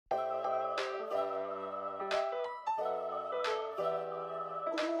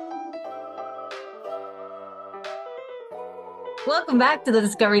Welcome back to the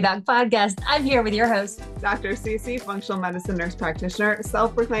Discovery Doc podcast. I'm here with your host, Dr. Cece, functional medicine nurse practitioner,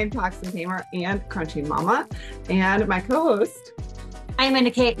 self-proclaimed toxin tamer, and crunchy mama, and my co-host. I'm Amanda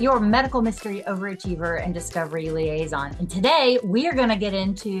Kate, your medical mystery overachiever and discovery liaison. And today we are going to get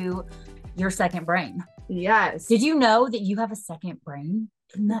into your second brain. Yes. Did you know that you have a second brain?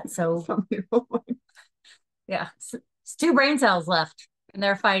 Isn't that so? Some people. Yeah. It's two brain cells left and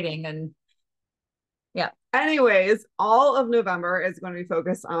they're fighting. And yeah. Anyways, all of November is going to be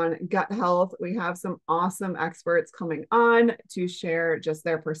focused on gut health. We have some awesome experts coming on to share just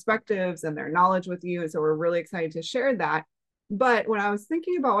their perspectives and their knowledge with you. So we're really excited to share that. But when I was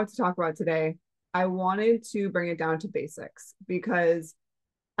thinking about what to talk about today, I wanted to bring it down to basics because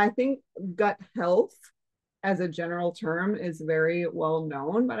I think gut health as a general term is very well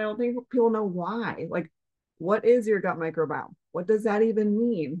known, but I don't think people know why. Like, what is your gut microbiome? What does that even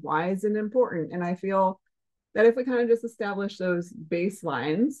mean? Why is it important? And I feel that if we kind of just establish those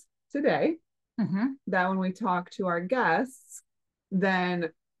baselines today, that when we talk to our guests, then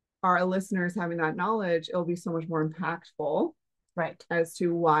our listeners having that knowledge, it'll be so much more impactful, right, as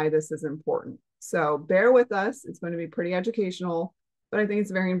to why this is important. So bear with us. It's going to be pretty educational, but I think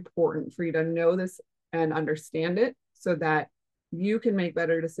it's very important for you to know this and understand it so that you can make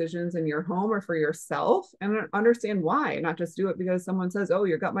better decisions in your home or for yourself and understand why, not just do it because someone says, oh,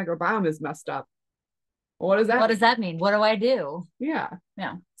 your gut microbiome is messed up. Well, what does that mean? What do I do? Yeah.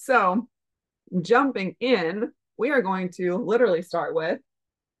 Yeah. So jumping in, we are going to literally start with,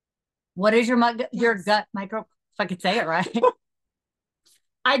 what is your gut micro, if I could say it right.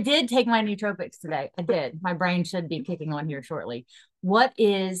 I did take my nootropics today. I did. My brain should be kicking on here shortly. What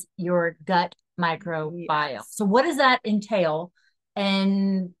is your gut microbiome? Yes. So what does that entail?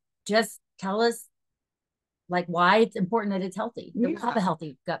 And just tell us like why it's important that it's healthy. Yeah. Have a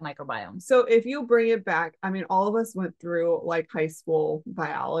healthy gut microbiome. So if you bring it back, I mean, all of us went through like high school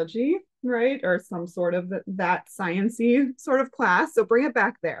biology, right? Or some sort of that sciencey sort of class. So bring it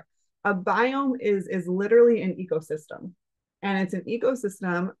back there. A biome is literally an ecosystem. And it's an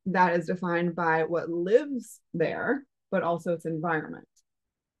ecosystem that is defined by what lives there, but also its environment.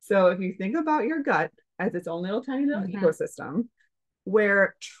 So if you think about your gut as its own little tiny little ecosystem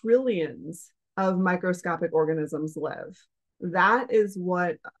where trillions of microscopic organisms live, that is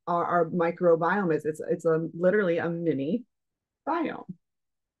what our microbiome is. It's literally a mini biome.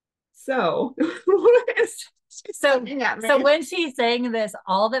 So so when she's saying this,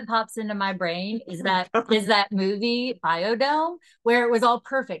 all that pops into my brain is that movie Biodome, where it was all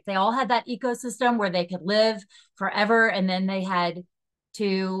perfect. They all had that ecosystem where they could live forever, and then they had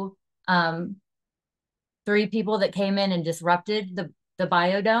three people that came in and disrupted the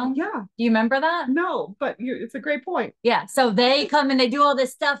biodome. Yeah. Do you remember that? No, but it's a great point. Yeah. So they come and they do all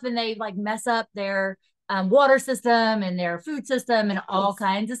this stuff and they like mess up their water system and their food system and all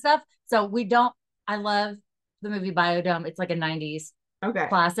kinds of stuff. So I love the movie Biodome. It's like a 90s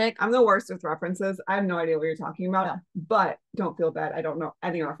classic. I'm the worst with references. I have no idea what you're talking about, but don't feel bad. I don't know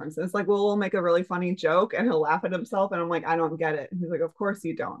any references. Like, we'll make a really funny joke and he'll laugh at himself. And I'm like, I don't get it. And he's like, of course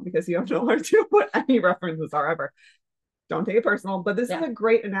you don't, because you have no idea what any references are ever. Don't take it personal, but this is a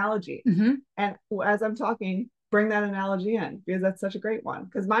great analogy. And as I'm talking, bring that analogy in because that's such a great one.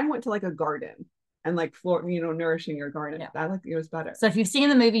 Because mine went to like a garden and like floor, nourishing your garden. That like it was better. So if you've seen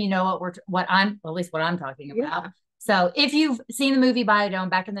the movie, you know what I'm talking about. So if you've seen the movie Biodome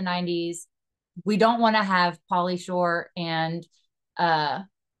back in the 90s, we don't want to have Pauly Shore and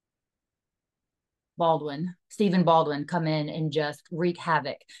Stephen Baldwin come in and just wreak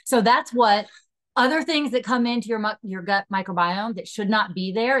havoc. So that's what other things that come into your gut microbiome that should not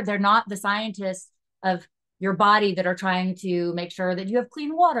be there. They're not the scientists of your body that are trying to make sure that you have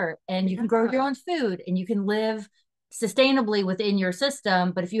clean water and you can grow your own food and you can live sustainably within your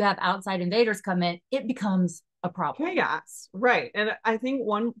system. But if you have outside invaders come in, it becomes a problem. Chaos. Right. And I think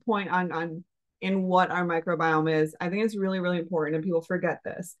one point in what our microbiome is, I think it's really, really important, and people forget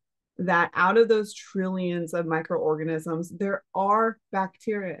this, that out of those trillions of microorganisms, there are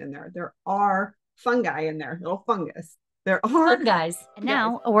bacteria in there. There are fungi in there, little fungus. There are fun guys. And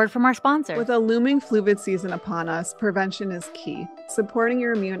now a word from our sponsor. With a looming fluid season upon us, prevention is key. Supporting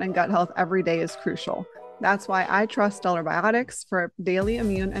your immune and gut health every day is crucial. That's why I trust Stellar Biotics for daily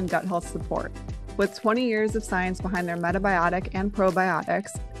immune and gut health support. With 20 years of science behind their metabiotic and probiotics,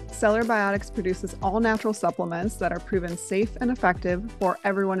 Stellar Biotics produces all-natural supplements that are proven safe and effective for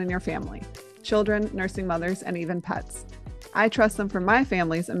everyone in your family, children, nursing mothers, and even pets. I trust them for my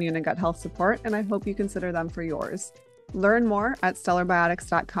family's immune and gut health support, and I hope you consider them for yours. Learn more at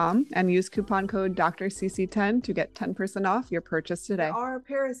stellarbiotics.com and use coupon code DrCC10 to get 10% off your purchase today. There are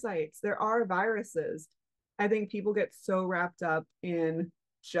parasites, there are viruses, I think people get so wrapped up in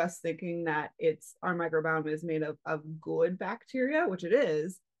just thinking that it's our microbiome is made of good bacteria, which it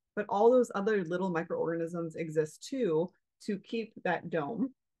is, but all those other little microorganisms exist too to keep that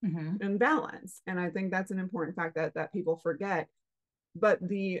dome in balance. And I think that's an important fact that people forget. But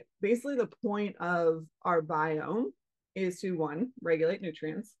basically the point of our biome is to, one, regulate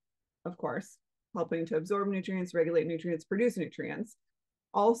nutrients, of course, helping to absorb nutrients, regulate nutrients, produce nutrients.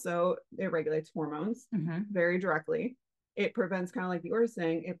 Also, it regulates hormones very directly. It prevents, kind of like you were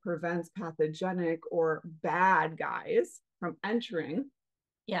saying, it prevents pathogenic or bad guys from entering.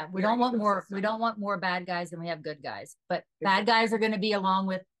 Yeah, we don't want more bad guys than we have good guys. But bad guys are going to be along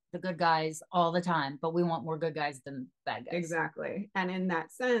with the good guys all the time, but we want more good guys than bad guys. Exactly. And in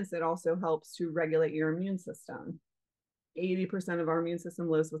that sense, it also helps to regulate your immune system. 80% of our immune system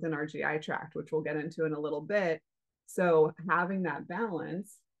lives within our GI tract, which we'll get into in a little bit. So having that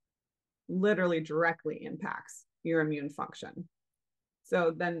balance literally directly impacts your immune function.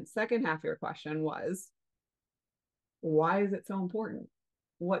 So then second half of your question was, why is it so important?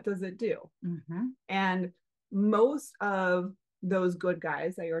 What does it do? And most of those good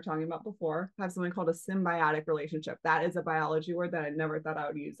guys that you were talking about before have something called a symbiotic relationship. That is a biology word that I never thought I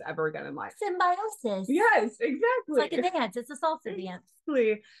would use ever again in life. Symbiosis. Yes, exactly. It's like a dance. It's a salsa dance.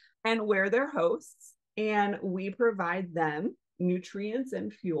 Exactly. And we're their hosts, and we provide them nutrients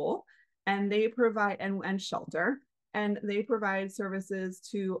and fuel, and they provide and shelter, and they provide services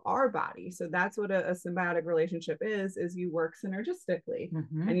to our body. So that's what a symbiotic relationship is you work synergistically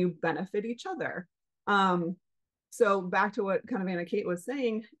and you benefit each other. So back to what kind of Anna Kate was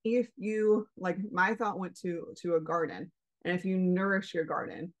saying, if you, like, my thought went to a garden, and if you nourish your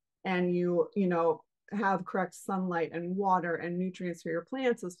garden and you have correct sunlight and water and nutrients for your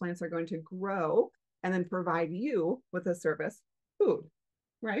plants, those plants are going to grow and then provide you with a service, food,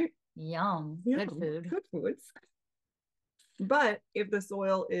 right? Yum. Good food. Good foods. But if the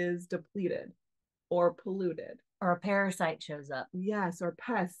soil is depleted or polluted, or a parasite shows up, yes, or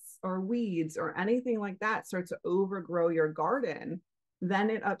pests or weeds or anything like that starts to overgrow your garden,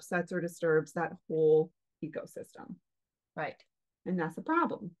 then it upsets or disturbs that whole ecosystem. Right. And that's a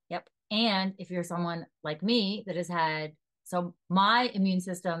problem. Yep. And if you're someone like me that has had, so my immune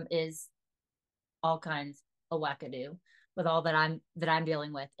system is all kinds of wackadoo with all that I'm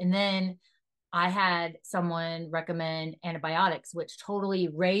dealing with. And then I had someone recommend antibiotics, which totally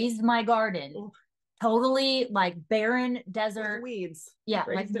raised my garden. Ooh. Totally like barren desert. With weeds. Yeah,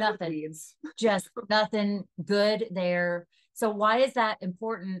 like nothing. Weeds. Just nothing good there. So why is that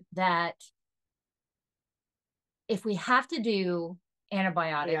important that if we have to do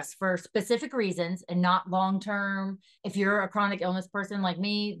antibiotics for specific reasons and not long-term, if you're a chronic illness person like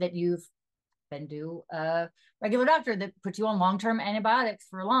me, that you've been to a regular doctor that puts you on long-term antibiotics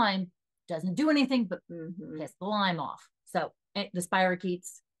for Lyme, doesn't do anything but piss the Lyme off. So the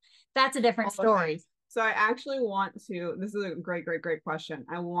spirochetes, that's a different story. So I actually want to, this is a great question.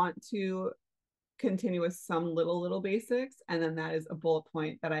 I want to continue with some little basics. And then that is a bullet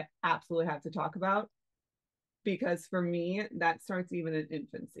point that I absolutely have to talk about. Because for me, that starts even in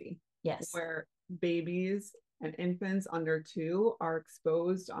infancy. Yes. Where babies and infants under 2 are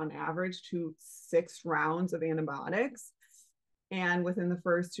exposed on average to 6 rounds of antibiotics. And within the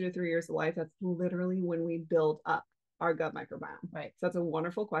first 2 to 3 years of life, that's literally when we build up our gut microbiome. Right. So that's a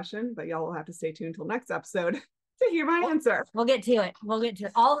wonderful question, but y'all will have to stay tuned until next episode to hear my answer. We'll get to it. We'll get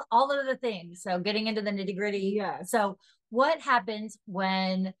to all of the things. So getting into the nitty gritty. Yes. So what happens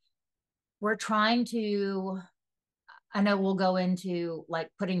when we're trying to, I know we'll go into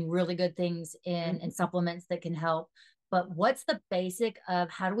like putting really good things in and supplements that can help, but what's the basic of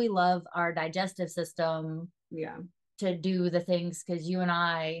how do we love our digestive system? Yeah. To do the things, because you and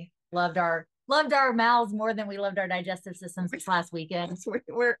I loved our mouths more than we loved our digestive systems this last weekend.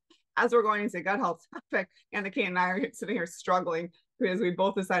 As we're going into gut health topic, Anna Kate and I are sitting here struggling because we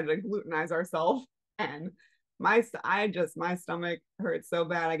both decided to glutenize ourselves, and my stomach hurts so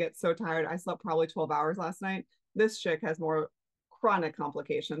bad. I get so tired. I slept probably 12 hours last night. This chick has more chronic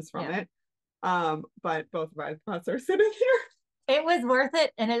complications from it. But both of us are sitting here. It was worth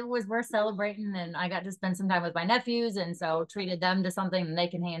it, and it was worth celebrating. And I got to spend some time with my nephews, and so treated them to something and they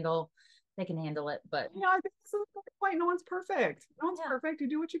can handle it. But I think this is the point. No one's perfect. No one's perfect. You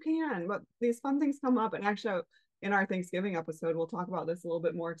do what you can, but these fun things come up. And actually, in our Thanksgiving episode, we'll talk about this a little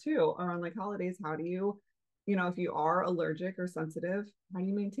bit more too, around like holidays. How do you, if you are allergic or sensitive, how do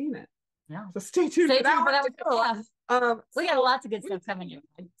you maintain it? Yeah. So stay tuned for that one. We got lots of good stuff coming in.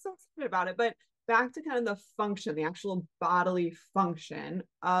 I'm so excited about it. But back to kind of the function, the actual bodily function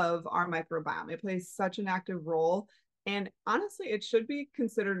of our microbiome. It plays such an active role And honestly, it should be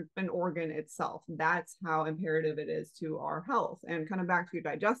considered an organ itself. That's how imperative it is to our health. And kind of back to your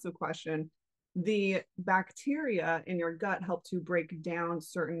digestive question, the bacteria in your gut help to break down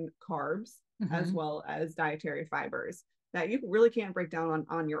certain carbs as well as dietary fibers that you really can't break down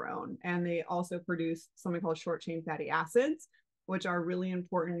on your own. And they also produce something called short chain fatty acids, which are really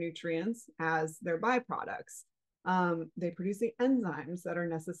important nutrients as their byproducts. They produce the enzymes that are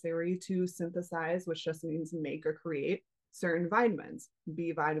necessary to synthesize, which just means make or create certain vitamins,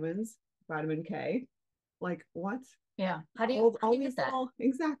 B vitamins, vitamin K. Like what? Yeah. How do you get that?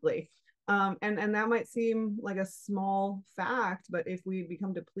 Exactly. And that might seem like a small fact, but if we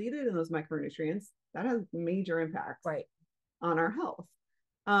become depleted in those micronutrients, that has major impacts on our health.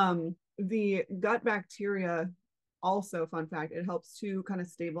 The gut bacteria, also fun fact, it helps to kind of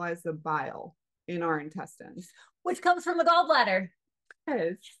stabilize the bile in our intestines, which comes from the gallbladder.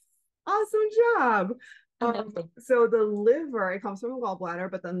 Yes. Awesome job. So the liver, it comes from a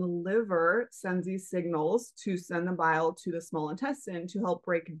gallbladder, but then the liver sends these signals to send the bile to the small intestine to help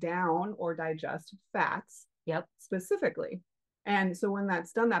break down or digest fats. Specifically. And so when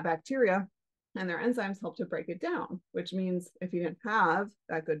that's done, that bacteria and their enzymes help to break it down, which means if you didn't have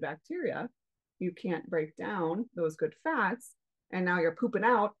that good bacteria, you can't break down those good fats. And now you're pooping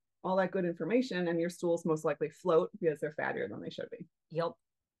out all that good information, and your stools most likely float because they're fattier than they should be. Good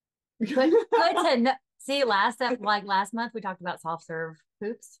to know. See, last month we talked about soft serve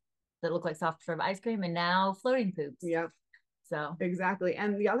poops that look like soft serve ice cream, and now floating poops. So exactly.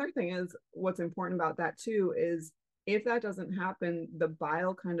 And the other thing is, what's important about that too is if that doesn't happen, the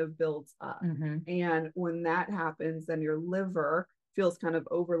bile kind of builds up. And when that happens, then your liver feels kind of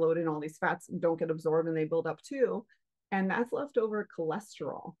overloaded, and all these fats don't get absorbed and they build up too. And that's leftover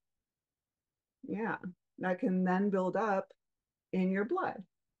cholesterol. That can then build up in your blood.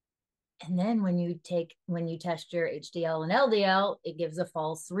 And then when you test your HDL and LDL, it gives a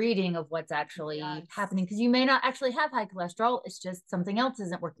false reading of what's actually happening, because you may not actually have high cholesterol. It's just something else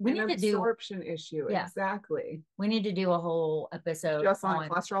isn't working. We need to do absorption issue. Exactly. We need to do a whole episode just on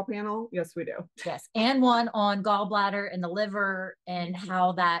cholesterol panel. Yes, we do. Yes, and one on gallbladder and the liver and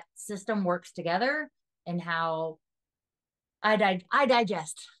how that system works together and how I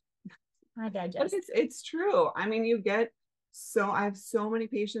digest. But it's true. I mean, I have so many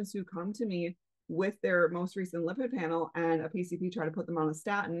patients who come to me with their most recent lipid panel, and a PCP try to put them on a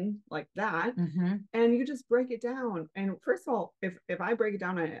statin like that. And you just break it down. And first of all, if I break it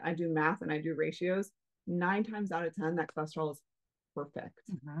down, I do math and I do ratios, 9 times out of 10, that cholesterol is perfect.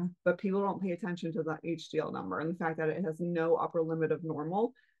 But people don't pay attention to the HDL number and the fact that it has no upper limit of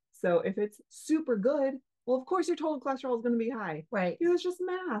normal. So if it's super good, well, of course your total cholesterol is going to be high. It's just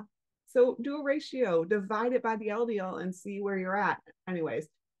math. So do a ratio, divide it by the LDL and see where you're at. Anyways,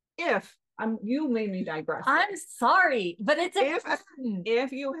 you made me digress. I'm sorry, but it's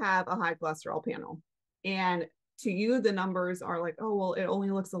if you have a high cholesterol panel and to you the numbers are like, oh, well, it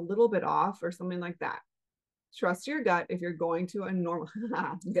only looks a little bit off or something like that. Trust your gut. If you're going to a normal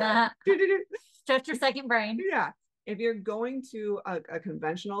trust your second brain. If you're going to a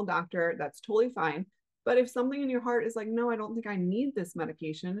conventional doctor, that's totally fine. But if something in your heart is like, no, I don't think I need this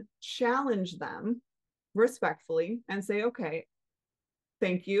medication, challenge them respectfully and say, okay,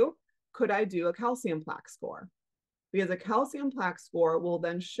 thank you. Could I do a calcium plaque score? Because a calcium plaque score will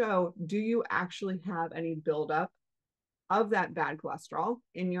then show, do you actually have any buildup of that bad cholesterol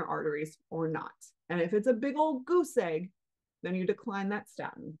in your arteries or not? And if it's a big old goose egg, then you decline that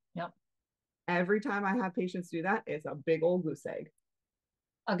statin. Every time I have patients do that, it's a big old goose egg.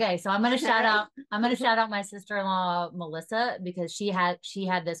 Okay, so I'm gonna shout out my sister-in-law Melissa, because she had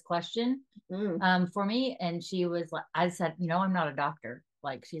this question for me, and she was like, I said, I'm not a doctor.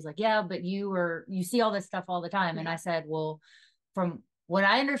 Like, she's like, yeah, but you see all this stuff all the time. And I said, well, from what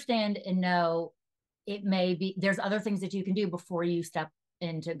I understand and know, it may be there's other things that you can do before you step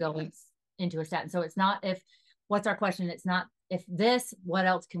into going into a statin. So it's not what's our question? It's not if this, what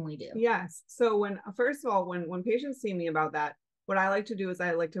else can we do? Yes. So first of all, when patients see me about that, what I like to do is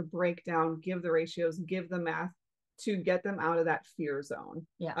I like to break down, give the ratios, give the math to get them out of that fear zone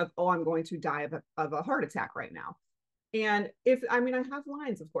of, oh, I'm going to die of a heart attack right now. And I have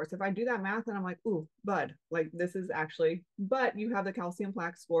lines, of course, if I do that math and I'm like, ooh, bud, like this is actually, but you have the calcium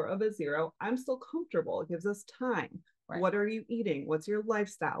plaque score of a 0. I'm still comfortable. It gives us time. What are you eating? What's your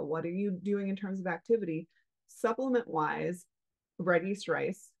lifestyle? What are you doing in terms of activity? Supplement wise, red yeast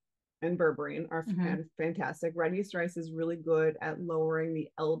rice and berberine are fantastic. Red yeast rice is really good at lowering the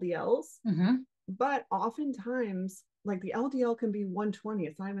LDLs, but oftentimes, like the LDL can be 120.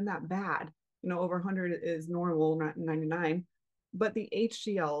 It's not even that bad. Over 100 is normal, not 99. But the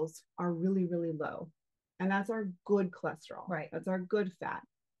HDLs are really, really low. And that's our good cholesterol. Right. That's our good fat.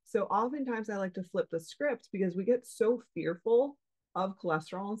 So oftentimes I like to flip the script because we get so fearful of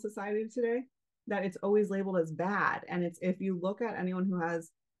cholesterol in society today that it's always labeled as bad. And it's, if you look at anyone who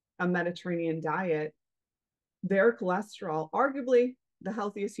has a Mediterranean diet, their cholesterol, arguably the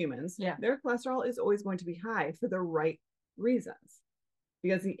healthiest humans, their cholesterol is always going to be high for the right reasons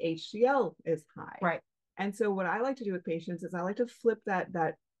because the HDL is high. Right. And so what I like to do with patients is I like to flip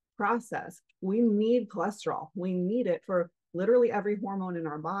that process. We need cholesterol. We need it for literally every hormone in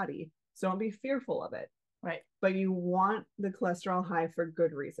our body. So don't be fearful of it. Right. But you want the cholesterol high for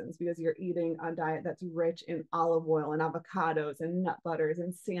good reasons because you're eating a diet that's rich in olive oil and avocados and nut butters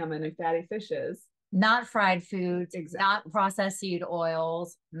and salmon and fatty fishes. Not fried foods, exactly. Not processed seed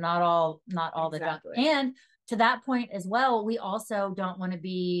oils, not all exactly. the junk. And to that point as well, we also don't want to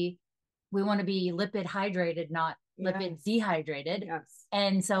be, we want to be lipid hydrated, not lipid dehydrated. Yes.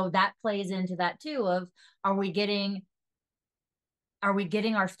 And so that plays into that too of, are we getting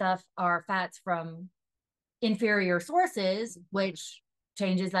our stuff, our fats from inferior sources, which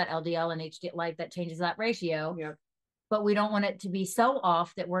changes that LDL and HDL, like that changes that ratio. Yep. But we don't want it to be so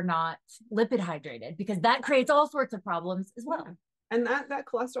off that we're not lipid hydrated because that creates all sorts of problems as well. Yeah. And that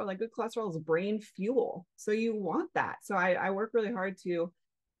cholesterol, like good cholesterol is brain fuel. So you want that. So I work really hard to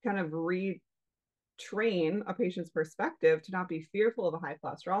kind of retrain a patient's perspective to not be fearful of a high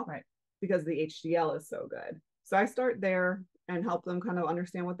cholesterol, right? Because the HDL is so good. So I start there and help them kind of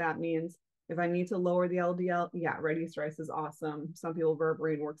understand what that means. If I need to lower the LDL, reduced rice is awesome. Some people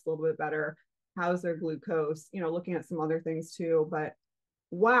berberine works a little bit better. How's their glucose? Looking at some other things too. But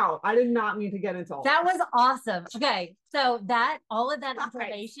wow, I did not mean to get into all that. Was awesome. Okay, so that all of that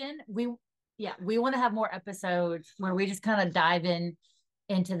information, we want to have more episodes where we just kind of dive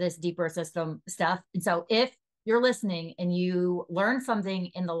into this deeper system stuff. And so if you're listening and you learned something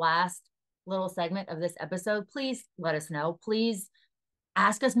in the last little segment of this episode, please let us know. Please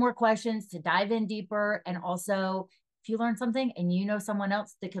ask us more questions to dive in deeper. And also, if you learned something and you know someone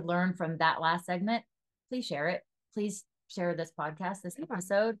else that could learn from that last segment, please share it. Please share this podcast, this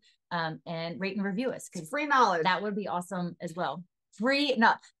episode, and rate and review us. It's free knowledge. That would be awesome as well. Free,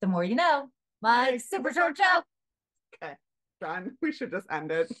 no, the more you know. My super short show. Okay, done. We should just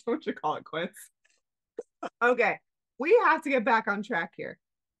end it. We should call it quits. Okay, we have to get back on track here.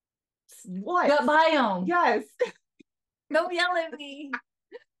 What? Gut biome. Yes. Don't yell at me.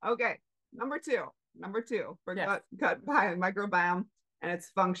 Okay, number two for gut microbiome and its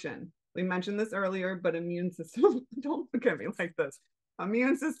function. We mentioned this earlier, but immune system, don't look at me like this.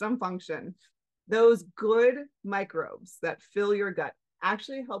 Immune system function. Those good microbes that fill your gut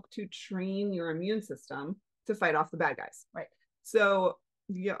actually help to train your immune system to fight off the bad guys. Right. So,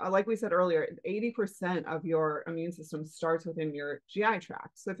 like we said earlier, 80% of your immune system starts within your GI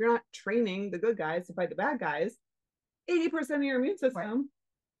tract. So if you're not training the good guys to fight the bad guys, 80% of your immune system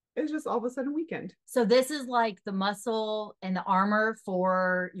is just all of a sudden weakened. So this is like the muscle and the armor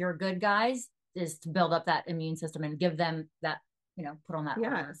for your good guys is to build up that immune system and give them that, put on that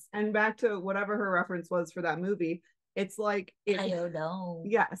armor. And back to whatever her reference was for that movie, it's like Iodome.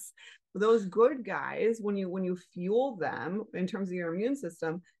 Yes. Those good guys, when you fuel them in terms of your immune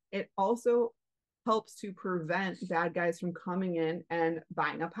system, it also helps to prevent bad guys from coming in and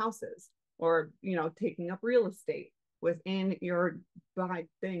buying up houses or taking up real estate within your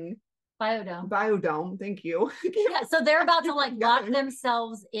biodome. Thank you. So they're about to lock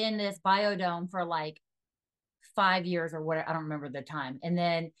themselves in this biodome for 5 years or whatever. I don't remember the time. And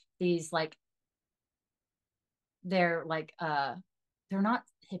then these they're not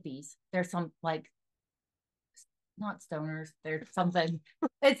hippies. They're some not stoners. They're something.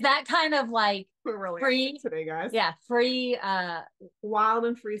 It's that kind of we're really free today, guys. Yeah, free. Wild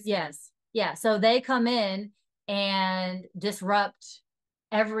and free. Yes. Yeah. So they come in and disrupt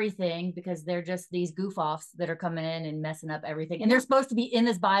everything because they're just these goof offs that are coming in and messing up everything. And they're supposed to be in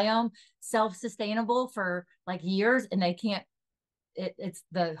this biome self-sustainable for years, and they can't. It's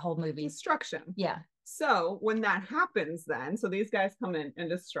the whole movie. Destruction. Yeah. So when that happens, so these guys come in and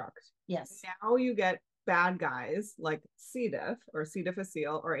destruct. Yes. Now you get bad guys like C. diff or C.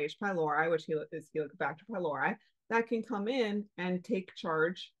 difficile or H. pylori, which is Helicobacter pylori, that can come in and take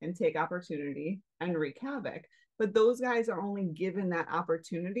charge and take opportunity and wreak havoc. But those guys are only given that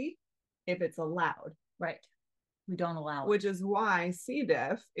opportunity if it's allowed. Right. We don't allow it. Which is why C.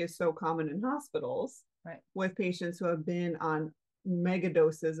 diff is so common in hospitals with patients who have been on mega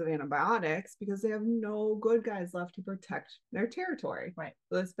doses of antibiotics because they have no good guys left to protect their territory. Right.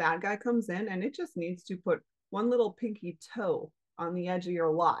 So this bad guy comes in and it just needs to put one little pinky toe on the edge of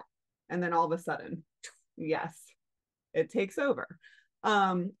your lot. And then all of a sudden, yes, it takes over.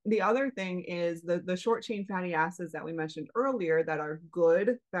 The other thing is the short chain fatty acids that we mentioned earlier that are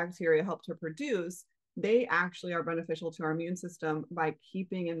good bacteria help to produce, they actually are beneficial to our immune system by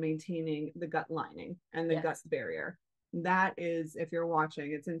keeping and maintaining the gut lining and the gut barrier. That is, if you're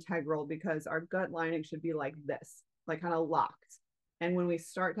watching, it's integral because our gut lining should be like this, like kind of locked. And when we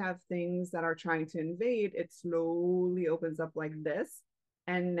start to have things that are trying to invade, it slowly opens up like this.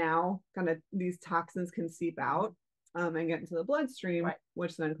 And now kind of these toxins can seep out and get into the bloodstream,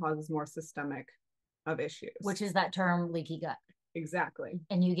 which then causes more systemic of issues. Which is that term leaky gut. Exactly.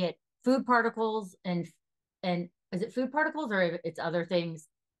 And you get food particles and is it food particles or it's other things?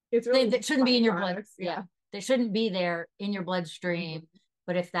 It's really that shouldn't be in your blood. Yeah. They shouldn't be there in your bloodstream.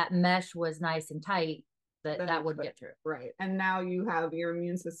 But if that mesh was nice and tight, that would get through. Right. And now you have your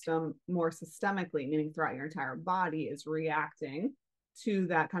immune system more systemically, meaning throughout your entire body is reacting to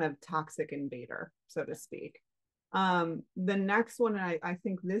that kind of toxic invader, so to speak. The next one, and I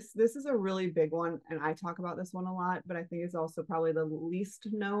think this is a really big one, and I talk about this one a lot, but I think it's also probably the least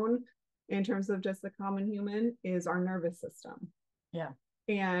known in terms of just the common human, is our nervous system. Yeah.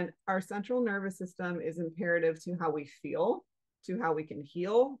 And our central nervous system is imperative to how we feel, to how we can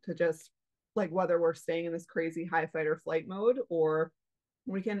heal, to just like whether we're staying in this crazy high fight or flight mode, or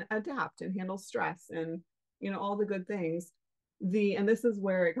we can adapt and handle stress and, you know, all the good things. And this is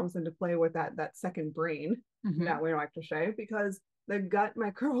where it comes into play with that second brain that we don't like to say, because the gut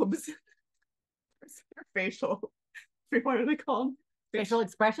microbes, facial, what are they called? Facial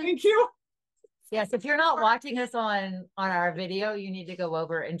expression. Thank you. Yes, if you're not watching us on our video, you need to go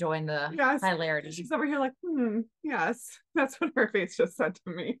over and join the hilarity. She's over here like, yes, that's what her face just said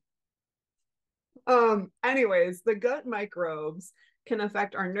to me. Anyways, the gut microbes can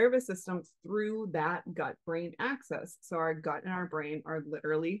affect our nervous system through that gut-brain axis. So our gut and our brain are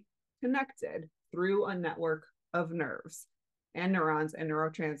literally connected through a network of nerves and neurons and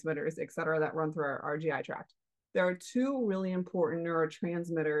neurotransmitters, et cetera, that run through our GI tract. There are two really important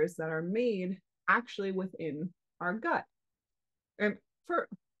neurotransmitters that are made actually within our gut. And for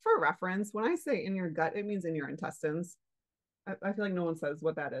reference, when I say in your gut, it means in your intestines. I feel like no one says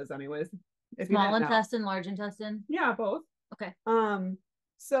what that is anyways. Small intestine, large intestine? Yeah, both. Okay.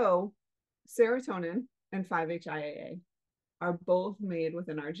 So serotonin and 5-HIAA are both made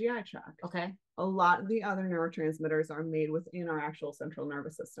within our GI tract. Okay. A lot of the other neurotransmitters are made within our actual central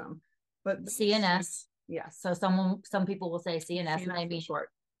nervous system. But CNS. Yes. So some people will say CNS and they mean short.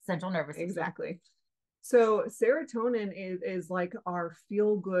 Central nervous system. Exactly. So serotonin is like our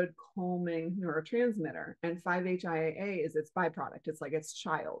feel-good calming neurotransmitter, and 5-HIAA is its byproduct. It's like its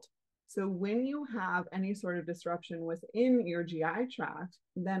child. So when you have any sort of disruption within your GI tract,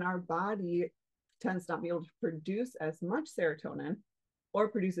 then our body tends not to be able to produce as much serotonin, or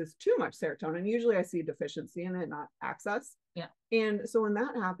produces too much serotonin. Usually I see deficiency in it, not excess. Yeah. And so when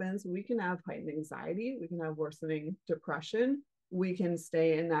that happens, we can have heightened anxiety, we can have worsening depression, we can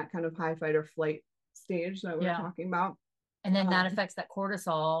stay in that kind of high fight or flight stage that we were talking about. And then that affects that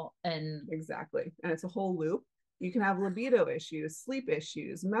cortisol and exactly. And it's a whole loop. You can have libido issues, sleep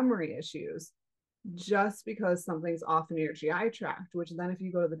issues, memory issues, just because something's off in your GI tract, which then if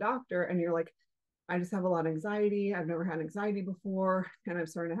you go to the doctor and you're like, I just have a lot of anxiety, I've never had anxiety before, and I'm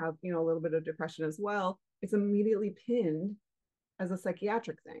starting to have, you know, a little bit of depression as well, it's immediately pinned as a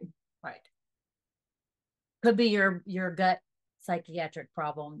psychiatric thing. Right. Could be your gut psychiatric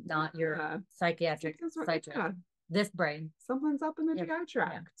problem, not your psychiatric. This brain. Something's up in the GI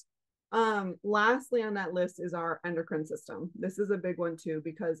tract. Lastly on that list is our endocrine system. This is a big one too,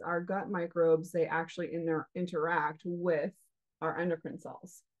 because our gut microbes, they actually interact with our endocrine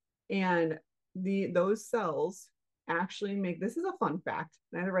cells. And those cells actually make, this is a fun fact,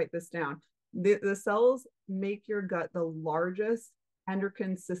 I had to write this down. The cells make your gut the largest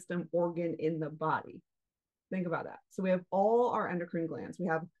endocrine system organ in the body. Think about that. So we have all our endocrine glands, we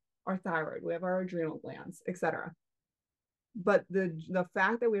have our thyroid, we have our adrenal glands, etc. But the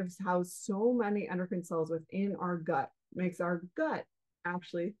fact that we have housed so many endocrine cells within our gut makes our gut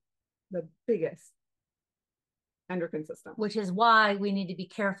actually the biggest endocrine system. Which is why we need to be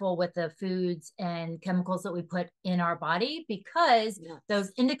careful with the foods and chemicals that we put in our body, because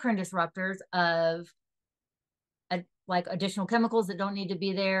those endocrine disruptors of like additional chemicals that don't need to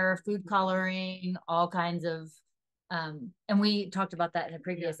be there, food coloring, all kinds of, and we talked about that in a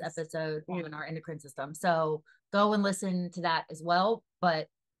previous episode on our endocrine system. So go and listen to that as well. But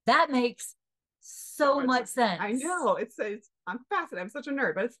that makes so much sense. I know I'm fascinated. I'm such a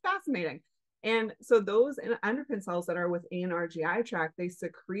nerd, but it's fascinating. And so those endocrine cells that are within our GI tract, they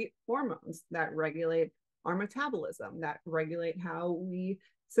secrete hormones that regulate our metabolism, that regulate how we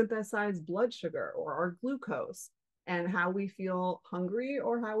synthesize blood sugar or our glucose. and how we feel hungry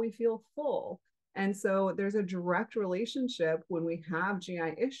or how we feel full. And so there's a direct relationship when we have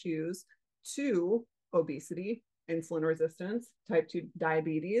GI issues to obesity, insulin resistance, type 2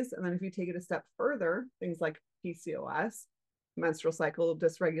 diabetes. And then if you take it a step further, things like PCOS, menstrual cycle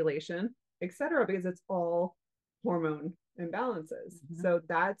dysregulation, et cetera, because it's all hormone imbalances. So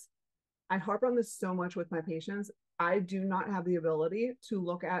I harp on this so much with my patients. I do not have the ability to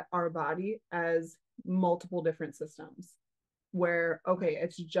look at our body as multiple different systems where, okay,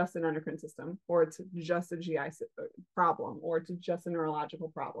 it's just an endocrine system, or it's just a GI problem, or it's just a neurological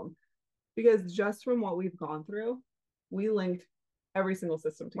problem. Because just from what we've gone through, we linked every single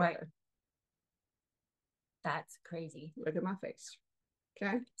system together. Right. That's crazy. Look at my face.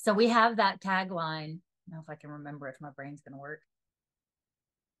 Okay. So we have that tagline. I don't know if I can remember if my brain's going to work.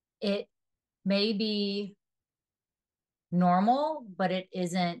 It may be normal, but it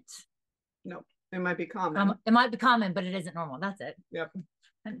isn't. No, it might be common. It might be common, but it isn't normal. That's it. Yep.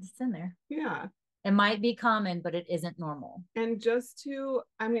 It's in there. Yeah. It might be common, but it isn't normal. And just to,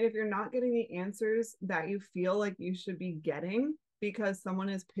 I mean, if you're not getting the answers that you feel like you should be getting because someone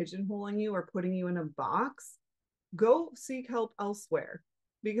is pigeonholing you or putting you in a box, go seek help elsewhere.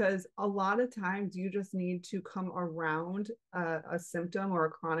 Because a lot of times you just need to come around a symptom or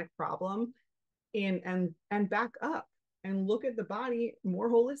a chronic problem and back up and look at the body more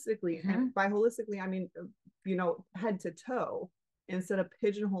holistically. And by holistically, I mean, head to toe, instead of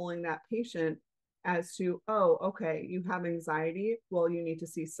pigeonholing that patient as to, oh, okay, you have anxiety. Well, you need to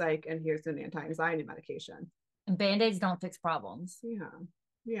see psych, and here's an anti-anxiety medication. And Band-Aids don't fix problems. Yeah.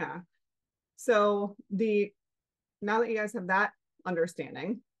 Yeah. So now that you guys have that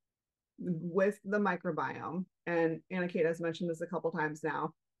understanding with the microbiome, and Anna Kate has mentioned this a couple times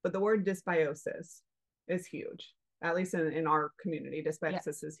now, but the word dysbiosis is huge, at least in our community.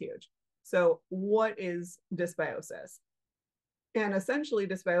 Dysbiosis is huge. So what is dysbiosis? And essentially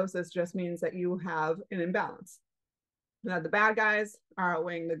dysbiosis just means that you have an imbalance, that the bad guys are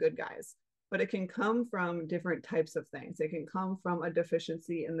outweighing the good guys. But it can come from different types of things. It can come from a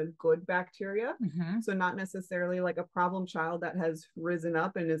deficiency in the good bacteria. So not necessarily like a problem child that has risen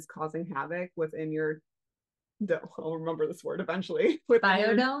up and is causing havoc within your, I'll remember this word eventually.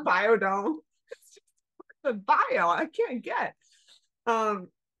 Biodome? Biodome. It's just the bio, I can't get.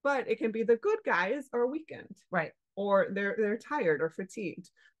 But it can be the good guys are weakened. Right. Or they're tired or fatigued.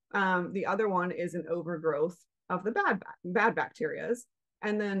 The other one is an overgrowth of the bad bacteria.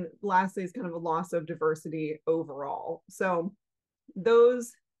 And then lastly is kind of a loss of diversity overall. So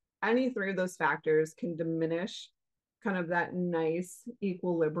any three of those factors can diminish kind of that nice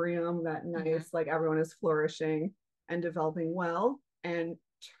equilibrium, that nice, like everyone is flourishing and developing well, and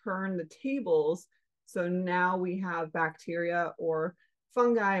turn the tables. So now we have bacteria or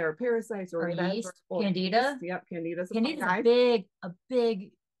fungi or parasites or yeast, candida. Yep, candida's a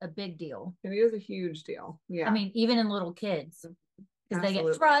big deal. Candida's a huge deal. Yeah. I mean, even in little kids, because they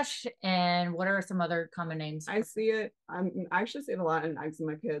get thrush, and what are some other common names? I see it. I actually see it a lot in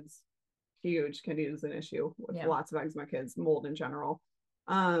eczema kids. Huge. Candida is an issue with lots of eczema kids, mold in general.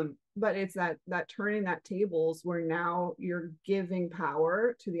 But it's that turning that tables where now you're giving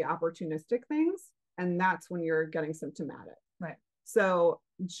power to the opportunistic things, and that's when you're getting symptomatic. Right. So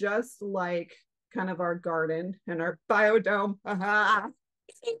just like kind of our garden and our biodome.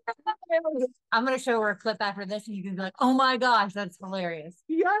 I'm going to show her a clip after this, and you can be like, oh my gosh, that's hilarious.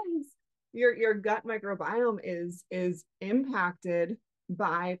 Yes. Your gut microbiome is impacted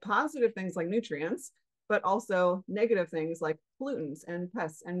by positive things like nutrients, but also negative things like pollutants and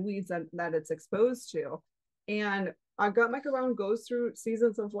pests and weeds that it's exposed to. And our gut microbiome goes through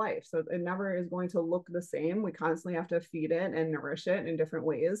seasons of life. So it never is going to look the same. We constantly have to feed it and nourish it in different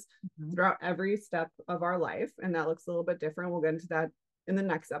ways throughout every step of our life. And that looks a little bit different. We'll get into that in the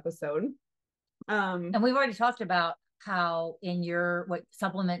next episode. And we've already talked about how in what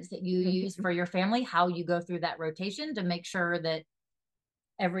supplements that you use for your family, how you go through that rotation to make sure that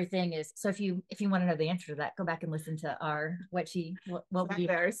everything is. So if you want to know the answer to that, go back and listen to our what we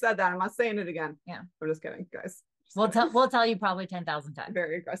said that. I'm not saying it again. Yeah, I'm just kidding, guys. We'll tell you probably 10,000 times.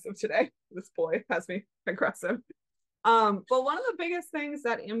 Very aggressive today. This boy has me aggressive. But one of the biggest things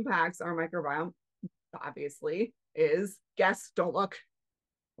that impacts our microbiome, obviously, is guess, don't look.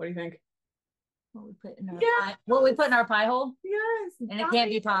 What do you think? What we put in our pie? What we put in our pie hole? Yes. And it can't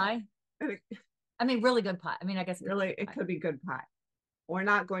be pie. I mean, really good pie. I mean, I guess really it could be good pie. We're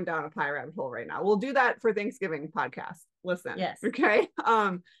not going down a pie rabbit hole right now. We'll do that for Thanksgiving podcast. Listen. Yes. Okay.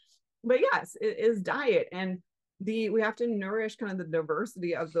 But yes, it is diet, and we have to nourish kind of the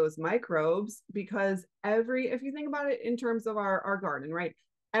diversity of those microbes, because if you think about it in terms of our garden, right?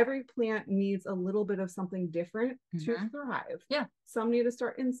 every plant needs a little bit of something different to Mm-hmm. thrive. Yeah. Some need to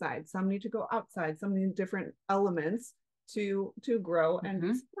start inside, some need to go outside, some need different elements to grow and be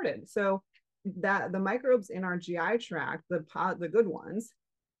Mm-hmm. supported. So that the microbes in our GI tract, the good ones,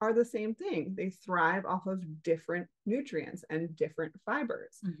 are the same thing. They thrive off of different nutrients and different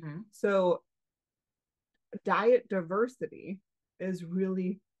fibers. Mm-hmm. So diet diversity is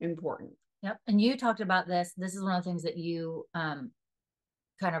really important. Yep. And you talked about this. This is one of the things that you kind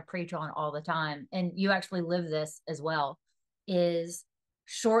of preach on all the time. And you actually live this as well, is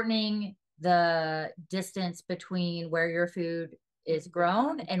shortening the distance between where your food is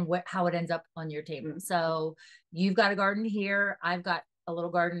grown and how it ends up on your table. So you've got a garden here. I've got a little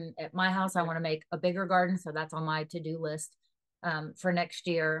garden at my house. I want to make a bigger garden. So that's on my to-do list for next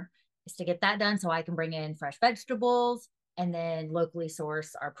year, is to get that done so I can bring in fresh vegetables and then locally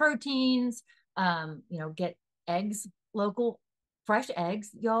source our proteins, get eggs, local fresh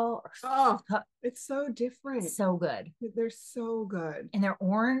eggs, y'all. It's so different. So good. They're so good. And they're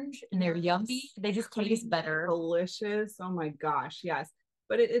orange and they're yummy. They just taste better. Delicious. Oh my gosh. Yes.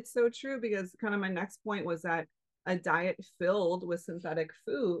 But it's so true, because kind of my next point was that a diet filled with synthetic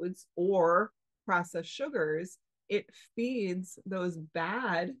foods or processed sugars, it feeds those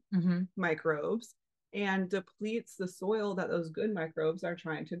bad microbes and depletes the soil that those good microbes are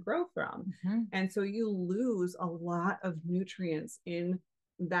trying to grow from. And so you lose a lot of nutrients in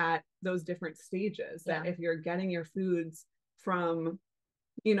those different stages. That if you're getting your foods from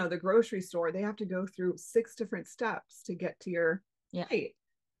the grocery store, they have to go through 6 different steps to get to your plate.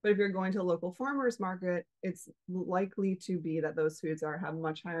 But if you're going to a local farmer's market, it's likely to be that those foods have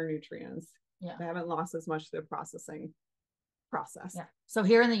much higher nutrients. They haven't lost as much through the processing process. So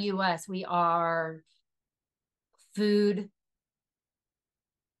here in the US, we are food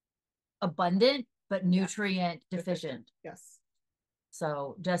abundant but nutrient deficient. Yes.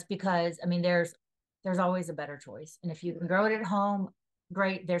 So just because, I mean, there's always a better choice. And if you can grow it at home,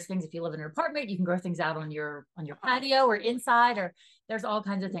 great. There's things, if you live in an apartment, you can grow things out on your patio or inside, or there's all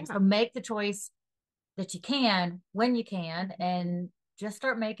kinds of things. So make the choice that you can when you can, and just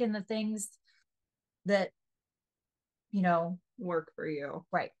start making the things that work for you.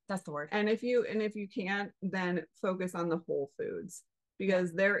 Right. That's the word. And if you can't, then focus on the whole foods,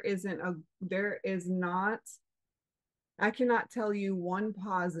 because I cannot tell you one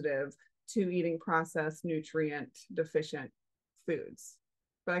positive to eating processed nutrient deficient foods,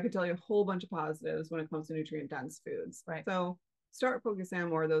 but I could tell you a whole bunch of positives when it comes to nutrient dense foods. Right. So start focusing on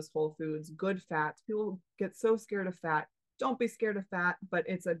more of those whole foods, good fats. People get so scared of fat. Don't be scared of fat, but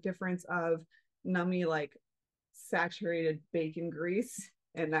it's a difference of nummy, like saturated bacon grease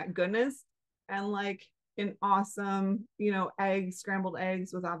and that goodness, and like an awesome, scrambled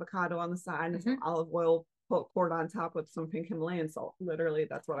eggs with avocado on the side and some olive oil poured on top with some pink Himalayan salt. Literally,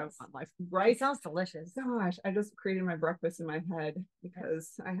 that's what I want in life. Right? It sounds delicious. Gosh, I just created my breakfast in my head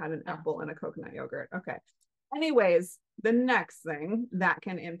because I had an apple and a coconut yogurt. Okay. Anyways, the next thing that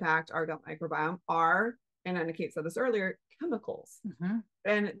can impact our gut microbiome are, and Anna Kate said this earlier, chemicals.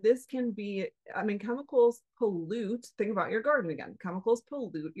 And this can be, chemicals pollute. Think about your garden again. Chemicals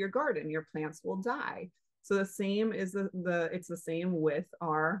pollute your garden. Your plants will die. So the same is it's the same with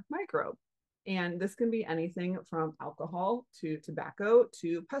our microbe. And this can be anything from alcohol to tobacco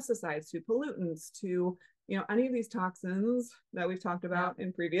to pesticides to pollutants to any of these toxins that we've talked about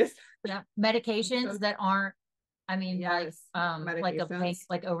in previous medications that aren't,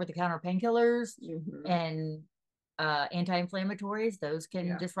 like over-the-counter painkillers and anti-inflammatories. Those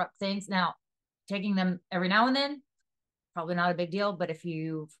can disrupt things. Now, taking them every now and then, probably not a big deal, but if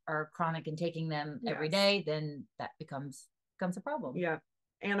you are chronic and taking them every day, then that becomes a problem.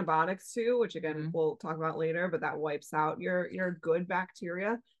 Antibiotics too, which again we'll talk about later, but that wipes out your good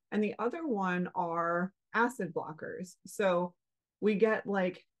bacteria. And the other one are acid blockers. So we get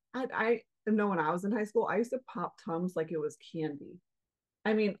like, I know when I was in high school, I used to pop Tums like it was candy.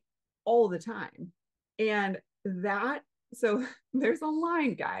 All the time. And so there's a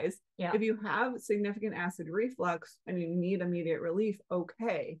line, guys. If you have significant acid reflux and you need immediate relief,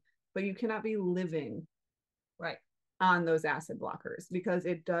 okay, but you cannot be living on those acid blockers, because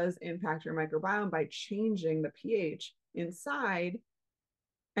it does impact your microbiome by changing the pH inside.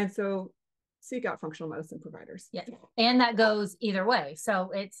 And so seek out functional medicine providers. And that goes either way. So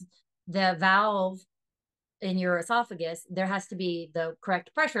it's the valve in your esophagus, there has to be the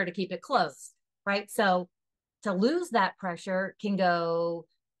correct pressure to keep it closed, right? So to lose that pressure can go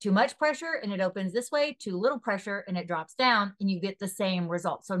too much pressure and it opens this way, too little pressure and it drops down, and you get the same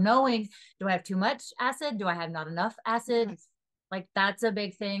result. So knowing, do I have too much acid? Do I have not enough acid? Like that's a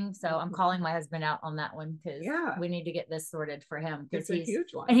big thing. So I'm calling my husband out on that one because we need to get this sorted for him because he's a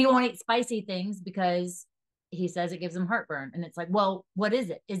huge one. And he won't eat spicy things because he says it gives him heartburn. And it's like, well, what is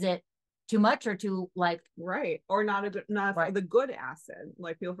it? Is it too much or too like right? Or not the good acid.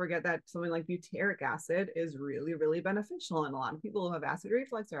 Like people forget that something like butyric acid is really, really beneficial. And a lot of people who have acid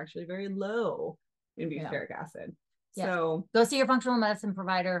reflux are actually very low in butyric acid. So go see your functional medicine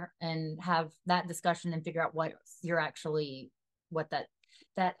provider and have that discussion and figure out what you're actually, what that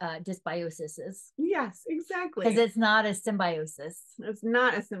dysbiosis is. Yes, exactly. Because it's not a symbiosis. It's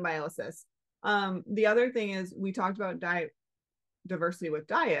not a symbiosis. The other thing is we talked about diversity with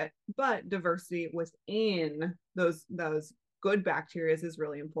diet, but diversity within those good bacteria is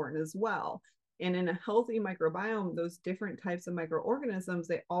really important as well. And in a healthy microbiome, those different types of microorganisms,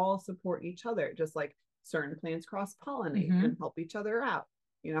 they all support each other, just like certain plants cross-pollinate and help each other out,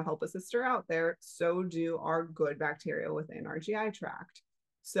 help a sister out there. So do our good bacteria within our GI tract.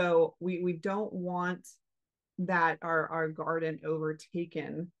 So we don't want that our garden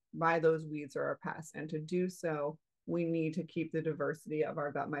overtaken by those weeds or our pests. And to do so, we need to keep the diversity of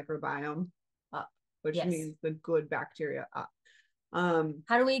our gut microbiome up, which means the good bacteria up.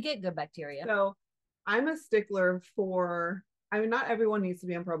 How do we get good bacteria? So I'm a stickler for, not everyone needs to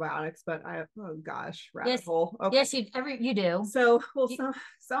be on probiotics, but rabbit hole. Okay. Yes, you do. So,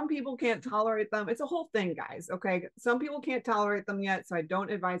 some people can't tolerate them. It's a whole thing, guys. Okay. Some people can't tolerate them yet. So I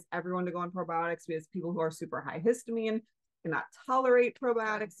don't advise everyone to go on probiotics because people who are super high histamine cannot tolerate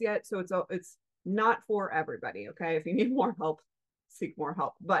probiotics yet. So it's not for everybody. Okay. If you need more help, seek more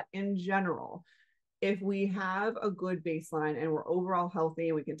help. But in general, if we have a good baseline and we're overall healthy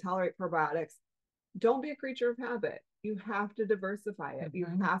and we can tolerate probiotics, don't be a creature of habit. You have to diversify it. You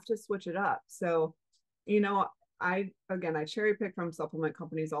have to switch it up. So, I cherry pick from supplement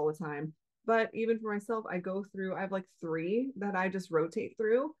companies all the time, but even for myself, I have like 3 that I just rotate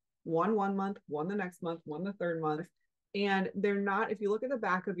through, one month, one the next month, one the third month. And they're not, if you look at the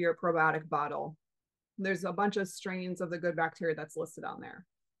back of your probiotic bottle, there's a bunch of strains of the good bacteria that's listed on there.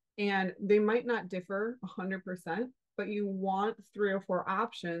 And they might not differ 100%, but you want 3 or 4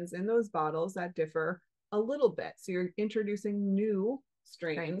 options in those bottles that differ a little bit. So you're introducing new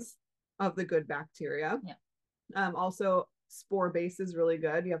strains of the good bacteria. Yeah. Also, spore-based is really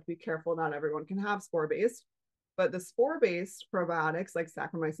good. You have to be careful. Not everyone can have spore-based, but the spore-based probiotics like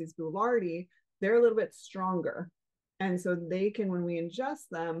Saccharomyces boulardii, they're a little bit stronger. And so they can, when we ingest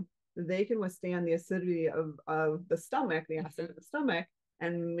them, they can withstand the acidity of the stomach, the acid of the stomach,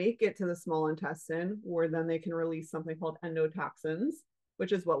 and make it to the small intestine, where then they can release something called endotoxins,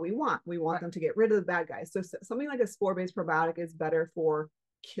 which is what we want. We want them to get rid of the bad guys. So something like a spore-based probiotic is better for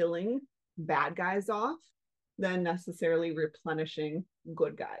killing bad guys off than necessarily replenishing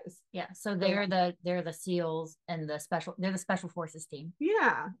good guys. Yeah. So they're the SEALs and they're the special forces team.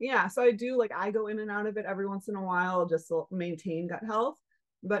 Yeah. Yeah. So I go in and out of it every once in a while just to maintain gut health.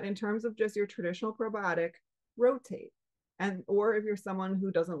 But in terms of just your traditional probiotic, rotate. Or if you're someone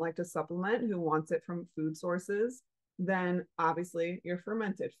who doesn't like to supplement, who wants it from food sources, then obviously your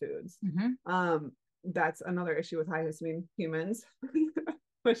fermented foods. That's another issue with high histamine humans,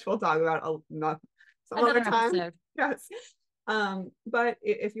 which we'll talk about some other time. Episode. Yes. But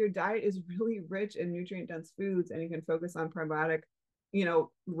if your diet is really rich in nutrient dense foods and you can focus on probiotic,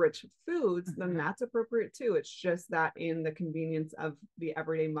 rich foods, then that's appropriate too. It's just that in the convenience of the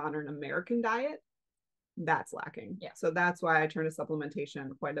everyday modern American diet, that's lacking. Yeah. So that's why I turn to supplementation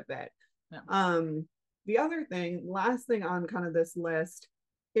quite a bit. Yeah. The other thing, last thing on kind of this list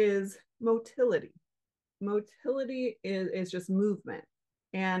is motility. Motility is just movement.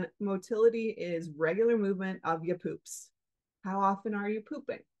 And motility is regular movement of your poops. How often are you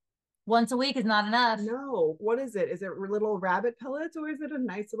pooping? Once a week is not enough. No. What is it? Is it little rabbit pellets or is it a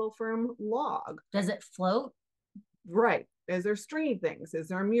nice little firm log? Does it float? Right. Is there stringy things? Is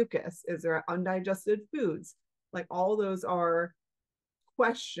there mucus? Is there undigested foods? Like all those are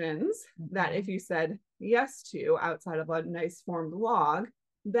questions that if you said yes to outside of a nice formed log,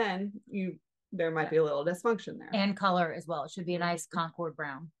 then there might be a little dysfunction there. And color as well. It should be a nice Concord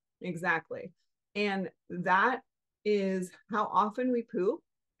brown. Exactly. And that is how often we poop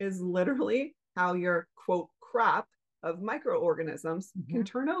is literally how your quote crop of microorganisms can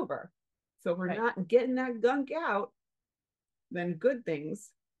turn over. So if we're not getting that gunk out, then good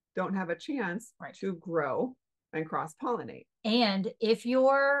things don't have a chance to grow and cross-pollinate. And if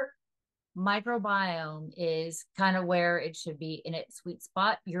your microbiome is kind of where it should be in its sweet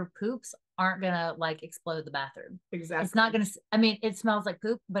spot, your poops aren't going to explode the bathroom. Exactly. It's not going to, it smells like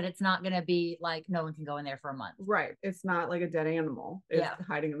poop, but it's not going to be like no one can go in there for a month. Right. It's not like a dead animal is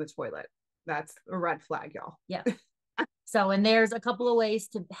hiding in the toilet. That's a red flag, y'all. Yeah. So, and there's a couple of ways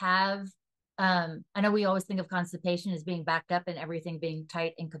to have, I know we always think of constipation as being backed up and everything being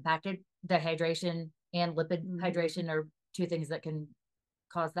tight and compacted. Dehydration and lipid hydration are two things that can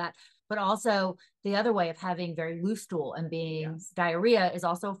cause that. But also the other way of having very loose stool and being diarrhea is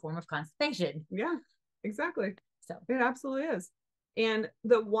also a form of constipation. Yeah, exactly. So it absolutely is. And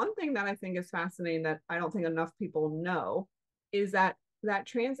the one thing that I think is fascinating that I don't think enough people know is that that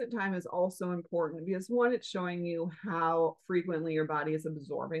transit time is also important because one, it's showing you how frequently your body is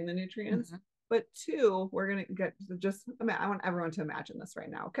absorbing the nutrients. But two, we're going to get just, I want everyone to imagine this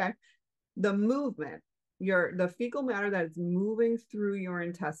right now. Okay. The movement, the fecal matter that is moving through your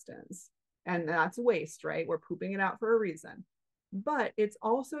intestines, and that's waste, right? We're pooping it out for a reason, but it's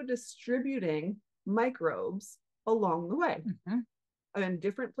also distributing microbes along the way in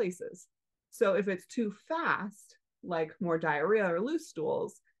different places. So if it's too fast, like more diarrhea or loose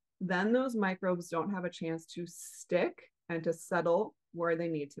stools, then those microbes don't have a chance to stick and to settle where they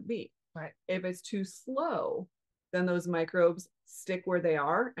need to be. Right. If it's too slow, then those microbes stick where they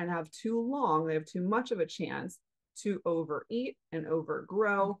are and have too much of a chance to overeat and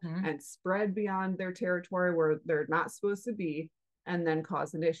overgrow and spread beyond their territory where they're not supposed to be and then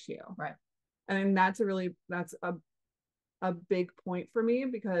cause an issue. Right. I mean, that's a big point for me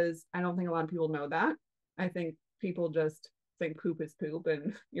because I don't think a lot of people know that. I think people just think poop is poop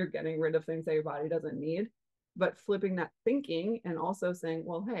and you're getting rid of things that your body doesn't need. But flipping that thinking and also saying,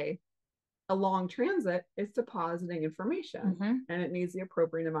 well, hey, a long transit is depositing information and it needs the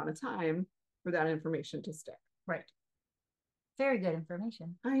appropriate amount of time for that information to stick. Right. Very good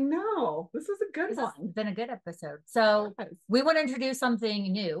information. I know. This is a good one. It's been a good episode. So we want to introduce something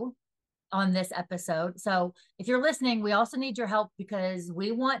new on this episode. So if you're listening, we also need your help because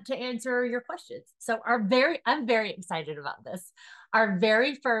we want to answer your questions. So I'm very excited about this. Our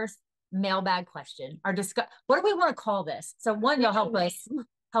very first mailbag question, what do we want to call this? So one, you'll help us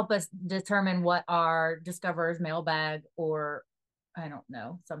determine what our Discover's mailbag or I don't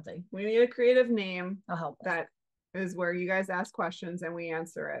know, something. We need a creative name. I'll help us. That is where you guys ask questions and we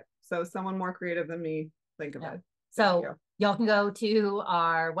answer it. So someone more creative than me, think of it. So y'all can go to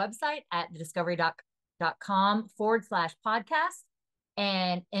our website at thediscovery.com/podcast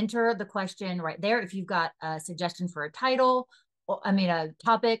and enter the question right there. If you've got a suggestion for a title, a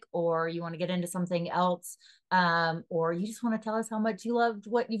topic, or you want to get into something else, or you just want to tell us how much you loved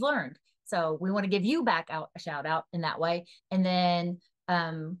what you've learned. So we want to give you back a shout out in that way. And then,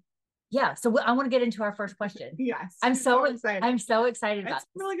 so I want to get into our first question. Yes. I'm so excited. I'm so excited about it.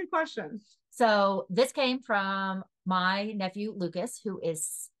 It's a really good question. So this came from my nephew, Lucas, who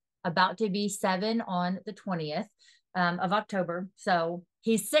is about to be 7 on the 20th of October. So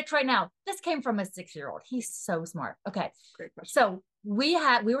he's 6 right now. This came from a 6-year-old. He's so smart. Okay. Great question. So we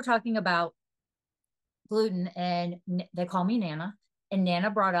were talking about gluten and they call me Nana. And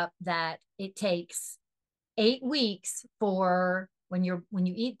Nana brought up that it takes 8 weeks for when you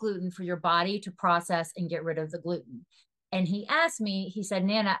eat gluten for your body to process and get rid of the gluten. And he asked me, he said,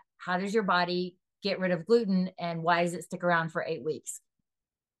 Nana, how does your body get rid of gluten and why does it stick around for 8 weeks?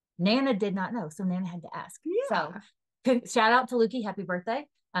 Nana did not know. So Nana had to ask. Yeah. So shout out to Lukey. Happy birthday.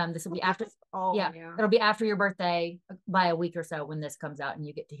 This will be after. It'll be after your birthday by a week or so when this comes out and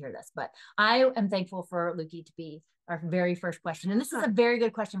you get to hear this. But I am thankful for Lukey to be our very first question. And this is a very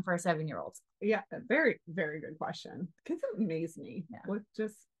good question for a 7-year-old. Yeah, a very, very good question. Kids amaze me with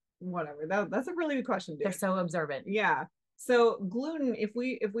just whatever. That's a really good question, dude. They're so observant. Yeah. So gluten, if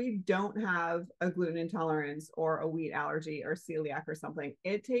we don't have a gluten intolerance or a wheat allergy or celiac or something,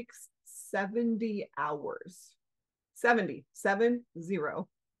 it takes 70 hours. 70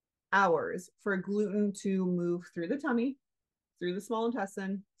 hours for gluten to move through the tummy, through the small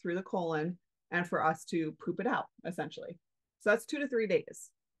intestine, through the colon, and for us to poop it out, essentially. So that's 2 to 3 days.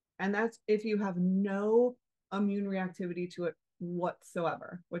 And that's if you have no immune reactivity to it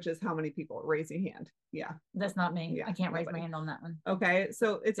whatsoever, which is how many people? Raise your hand. Yeah. That's not me. Yeah, I can't raise my hand on that one. Okay.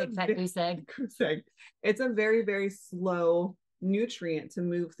 So it's big fat goose egg. It's a very, very slow nutrient to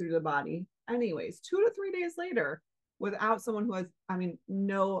move through the body. Anyways, 2 to 3 days later, without someone who has,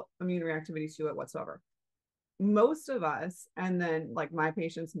 no immune reactivity to it whatsoever. Most of us, and then like my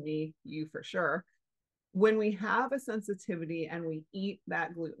patients, me, you for sure, when we have a sensitivity and we eat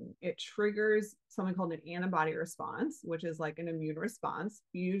that gluten, it triggers something called an antibody response, which is like an immune response.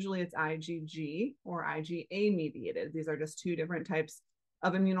 Usually it's IgG or IgA mediated. These are just 2 different types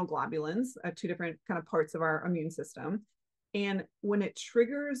of immunoglobulins, 2 different kind of parts of our immune system. And when it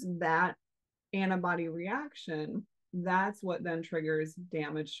triggers that antibody reaction, that's what then triggers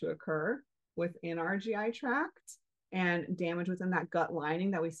damage to occur within our GI tract and damage within that gut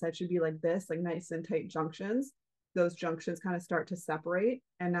lining that we said should be like this, like nice and tight junctions. those junctions kind of start to separate,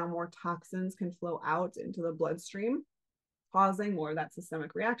 and now more toxins can flow out into the bloodstream, causing more of that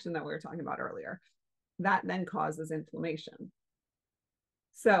systemic reaction that we were talking about earlier. That then causes inflammation.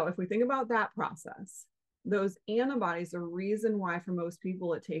 So if we think about that process, those antibodies, the reason why for most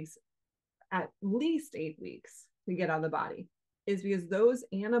people it takes at least 8 weeks to get out of the body is because those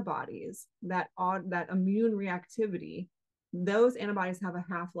antibodies, that immune reactivity, those antibodies have a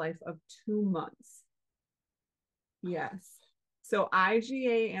half-life of 2 months. Yes. So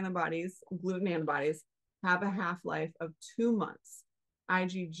IgA antibodies, gluten antibodies, have a half-life of 2 months.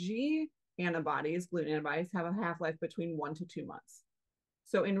 IgG antibodies, gluten antibodies, have a half-life between 1 to 2 months.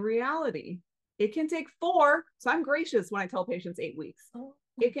 So in reality, it can take 4. So I'm gracious when I tell patients 8 weeks.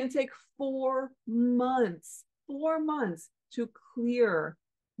 It can take 4 months to clear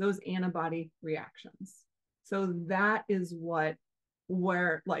those antibody reactions. So that is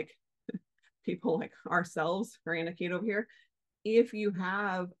where like people like ourselves, Anna Kate over here, if you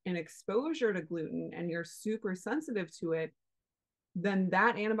have an exposure to gluten and you're super sensitive to it, then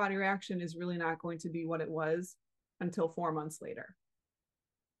that antibody reaction is really not going to be what it was until 4 months later.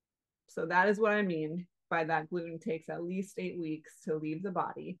 So that is what I mean by that gluten takes at least 8 weeks to leave the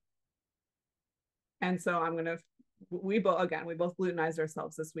body. And so we both glutenized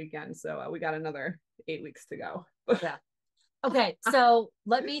ourselves this weekend. So we got another 8 weeks to go. Yeah. Okay. So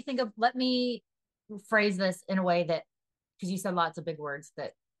let me phrase this in a way that, because you said lots of big words,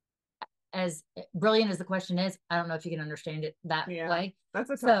 that as brilliant as the question is, I don't know if you can understand it that way. That's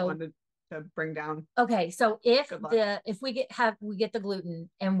a tough one to bring down. Okay. So if we get the gluten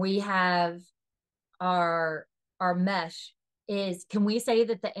and we have our mesh, can we say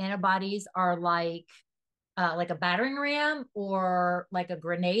that the antibodies are like a battering ram or like a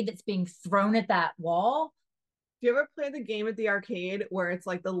grenade that's being thrown at that wall? Do you ever play the game at the arcade where it's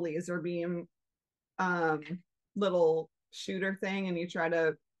like the laser beam little shooter thing and you try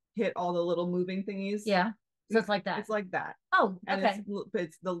to hit all the little moving thingies? Yeah. So it's like that. It's like that. Oh, okay. And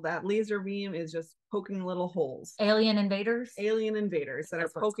that laser beam is just poking little holes. Alien invaders that are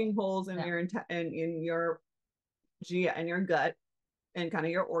poking holes in your gut and kind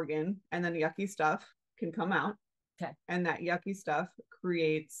of your organ, and then yucky stuff can come out. Okay. And that yucky stuff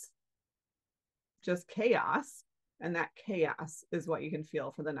creates just chaos, and that chaos is what you can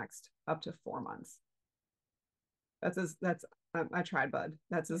feel for the next up to 4 months. I tried, bud.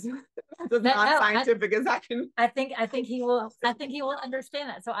 That's as not scientific as I can. I think he will understand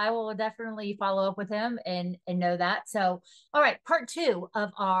that. So I will definitely follow up with him and know that. So, all right, part 2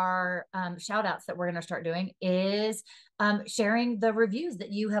 of our shout outs that we're going to start doing is sharing the reviews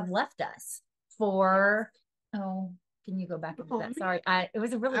that you have left us for. Oh, can you go back into that? Sorry, it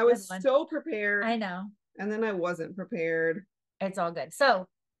was a really good one. I was so prepared. I know. And then I wasn't prepared. It's all good. So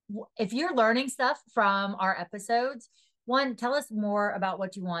if you're learning stuff from our episodes, 1, tell us more about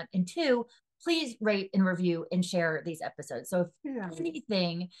what you want. And 2, please rate and review and share these episodes. So if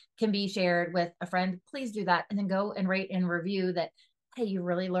anything can be shared with a friend, please do that. And then go and rate and review that, hey, you're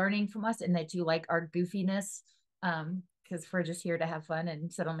really learning from us and that you like our goofiness. Because we're just here to have fun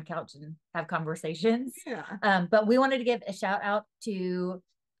and sit on the couch and have conversations. Yeah. But we wanted to give a shout out to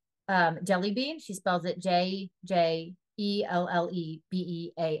Jelly Bean. She spells it JJELLEBEAN.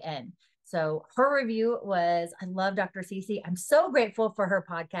 So her review was, I love Dr. Cece. I'm so grateful for her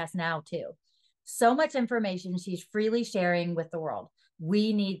podcast now too. So much information she's freely sharing with the world.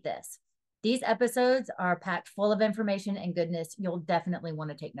 We need this. These episodes are packed full of information and goodness. You'll definitely want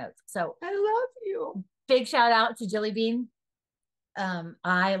to take notes. So I love you. Big shout out to Jelly Bean.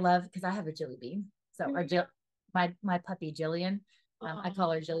 I love, because I have a Jelly Bean. So my puppy Jillian, I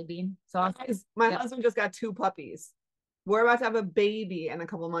call her Jelly Bean. So my husband just got 2 puppies. We're about to have a baby in a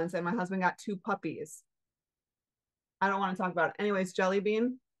couple of months, and my husband got 2 puppies. I don't want to talk about it. Anyways, Jelly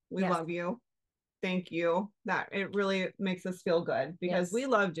Bean, we love you. Thank you. That it really makes us feel good because we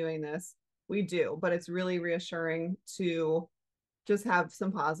love doing this. We do, but it's really reassuring to just have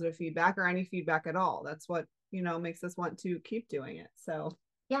some positive feedback or any feedback at all. That's what, makes us want to keep doing it. So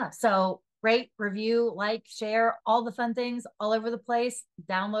so rate, review, like, share, all the fun things all over the place.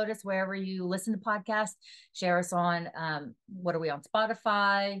 Download us wherever you listen to podcasts. Share us on, what are we on?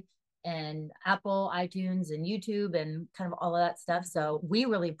 Spotify and Apple, iTunes, and YouTube, and kind of all of that stuff. So we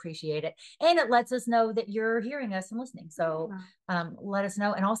really appreciate it. And it lets us know that you're hearing us and listening. So let us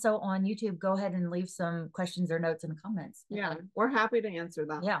know. And also on YouTube, go ahead and leave some questions or notes in the comments. Yeah, we're happy to answer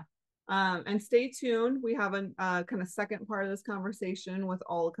them. Yeah. And stay tuned. We have a kind of second part of this conversation with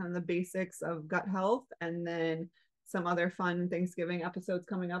all kind of the basics of gut health, and then some other fun Thanksgiving episodes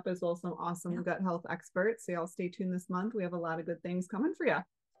coming up, as well as some awesome gut health experts. So y'all stay tuned this month. We have a lot of good things coming for you.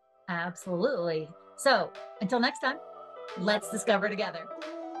 Absolutely. So until next time, let's discover together.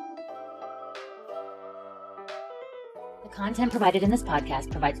 The content provided in this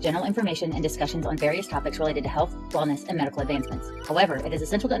podcast provides general information and discussions on various topics related to health, wellness, and medical advancements. However, it is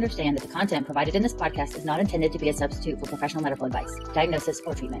essential to understand that the content provided in this podcast is not intended to be a substitute for professional medical advice, diagnosis,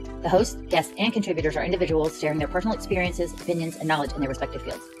 or treatment. The host, guests, and contributors are individuals sharing their personal experiences, opinions, and knowledge in their respective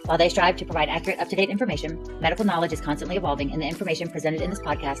fields. While they strive to provide accurate, up-to-date information, medical knowledge is constantly evolving, and the information presented in this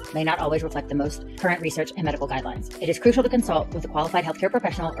podcast may not always reflect the most current research and medical guidelines. It is crucial to consult with a qualified healthcare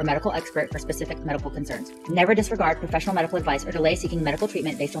professional or medical expert for specific medical concerns. Never disregard professional medical advice or delay seeking medical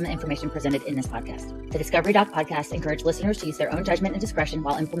treatment based on the information presented in this podcast. The Discovery Doc podcast encourages listeners to use their own judgment and discretion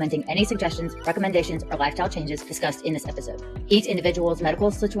while implementing any suggestions, recommendations, or lifestyle changes discussed in this episode. Each individual's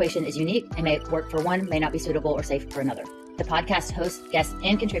medical situation is unique and may work for one, may not be suitable or safe for another. The podcast hosts, guests,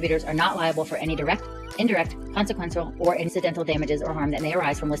 and contributors are not liable for any direct, indirect, consequential, or incidental damages or harm that may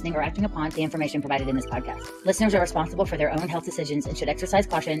arise from listening or acting upon the information provided in this podcast. Listeners are responsible for their own health decisions and should exercise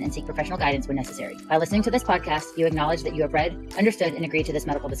caution and seek professional guidance when necessary. By listening to this podcast, you acknowledge that you have read, understood, and agreed to this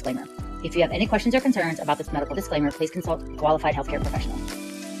medical disclaimer. If you have any questions or concerns about this medical disclaimer, please consult a qualified healthcare professional.